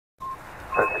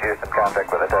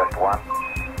contact with a test. 1,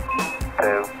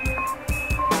 2,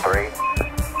 3,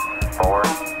 4,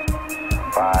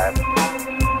 5,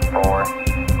 4,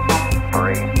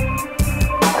 3,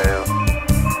 2,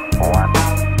 1. 1,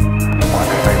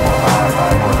 2, 3, 4, 5,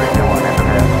 5, 4, 3, 2, 1, into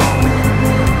test.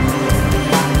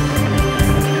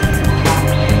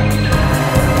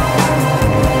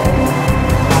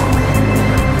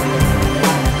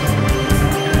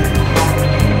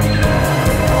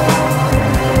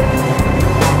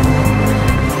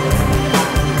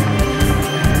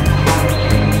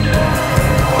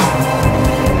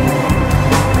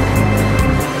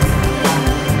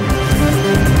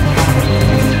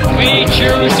 We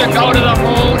choose to go to the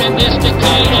moon in this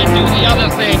decade and do the other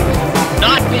things,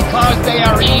 not because they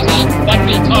are easy, but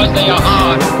because they are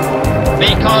hard.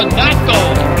 Because that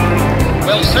goal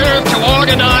will serve to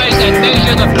organize and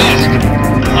measure the best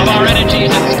of our energies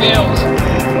and skills.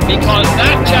 Because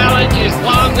that challenge is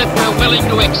one that we're willing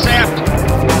to accept,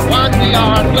 one we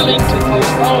are unwilling to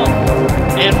postpone,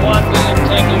 and one we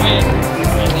intend to win,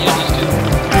 and the others do.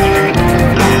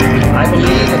 I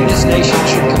believe that this nation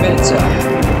should commit itself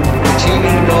to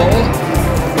achieving the goal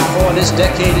before this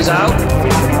decade is out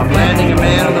of landing a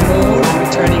man on the moon and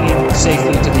returning him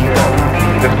safely to the Earth.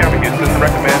 Discovery Houston,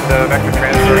 recommend vector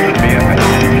transfer to BFS.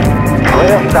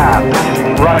 We'll stop.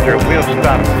 Roger, we'll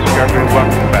stop. Discovery,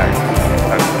 welcome back.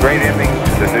 A great ending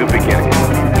to the new beginning.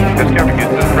 Discovery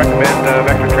Houston, recommend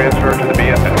vector transfer to the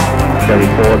BFS. Discovery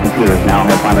 4 computers now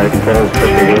have primary controls for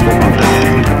the vehicle function.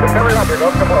 Discovery Roger, go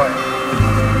deploy.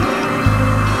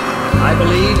 I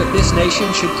believe that this nation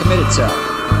should commit itself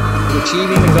to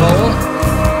achieving the goal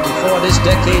before this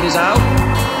decade is out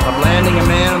of landing a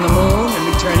man on the moon and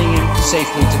returning him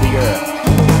safely to the Earth.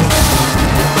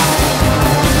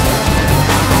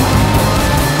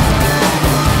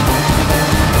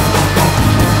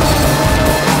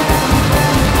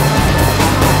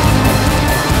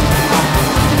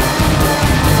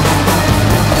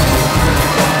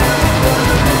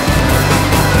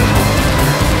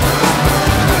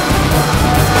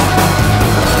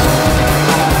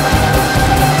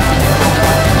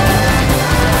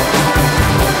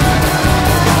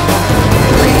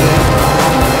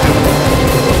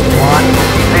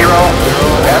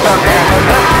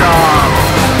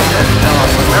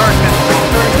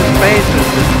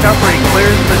 Discovery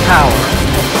clears the tower.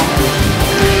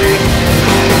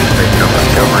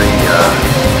 Discovery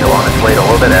still on its way to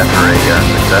orbit after a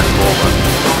successful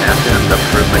NASA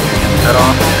subgroup set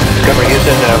off. Discovery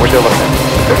Houston, we're still looking.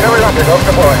 Discovery Roger, go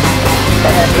deploy.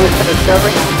 Houston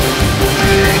Discovery.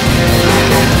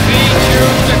 We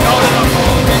choose to go to the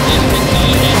moon in this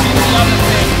decade and do the other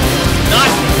things, not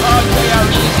because they are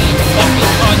easy, but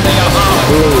because they are hard.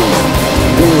 3,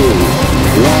 2,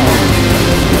 1,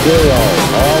 0.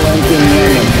 All engine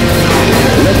running.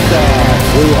 Liftoff.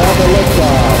 We have a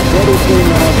liftoff. 33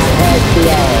 minutes past the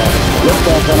hour.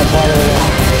 Liftoff on Apollo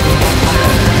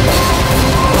 1.